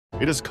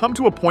It has come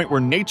to a point where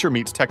nature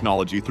meets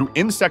technology through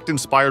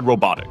insect-inspired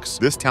robotics.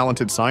 This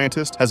talented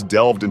scientist has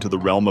delved into the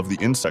realm of the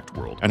insect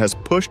world and has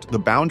pushed the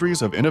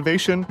boundaries of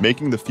innovation,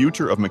 making the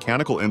future of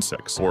mechanical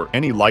insects, or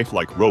any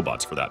lifelike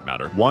robots for that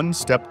matter, one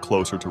step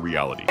closer to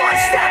reality. One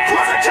step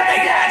closer to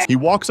the edge! He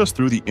walks us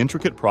through the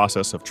intricate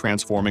process of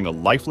transforming a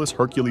lifeless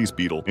Hercules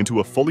beetle into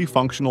a fully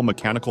functional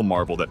mechanical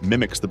marvel that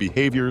mimics the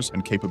behaviors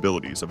and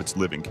capabilities of its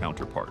living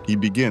counterpart. He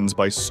begins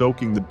by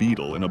soaking the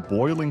beetle in a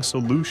boiling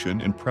solution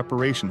in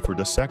preparation for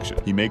dissection.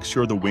 He makes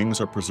sure the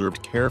wings are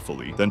preserved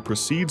carefully, then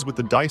proceeds with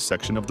the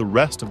dissection of the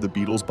rest of the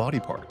beetle's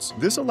body parts.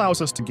 This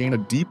allows us to gain a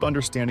deep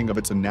understanding of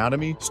its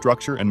anatomy,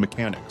 structure, and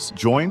mechanics.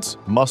 Joints,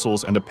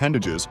 muscles, and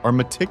appendages are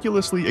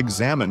meticulously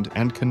examined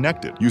and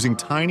connected, using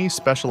tiny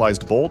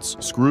specialized bolts,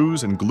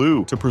 screws, and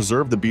glue to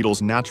preserve the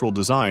beetle's natural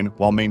design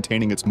while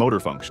maintaining its motor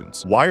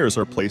functions. Wires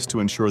are placed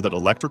to ensure that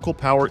electrical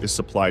power is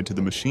supplied to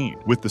the machine.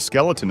 With the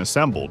skeleton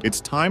assembled,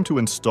 it's time to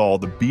install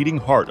the beating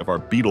heart of our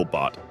beetle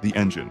bot, the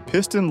engine.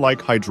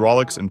 Piston-like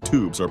hydraulics and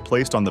tubes are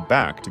placed on the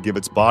back to give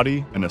its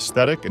body an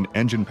aesthetic and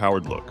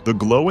engine-powered look. The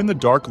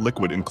glow-in-the-dark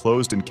liquid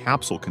enclosed in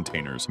capsule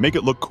containers make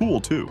it look cool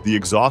too. The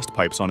exhaust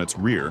pipes on its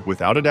rear,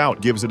 without a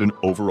doubt, gives it an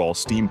overall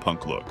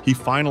steampunk look. He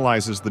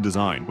finalizes the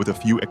design with a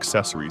few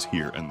accessories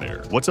here and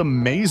there. What's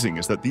amazing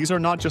is that these are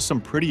not just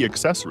some pretty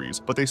accessories,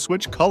 but they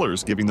switch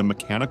colors, giving the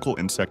mechanical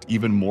insect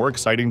even more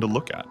exciting to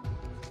look at.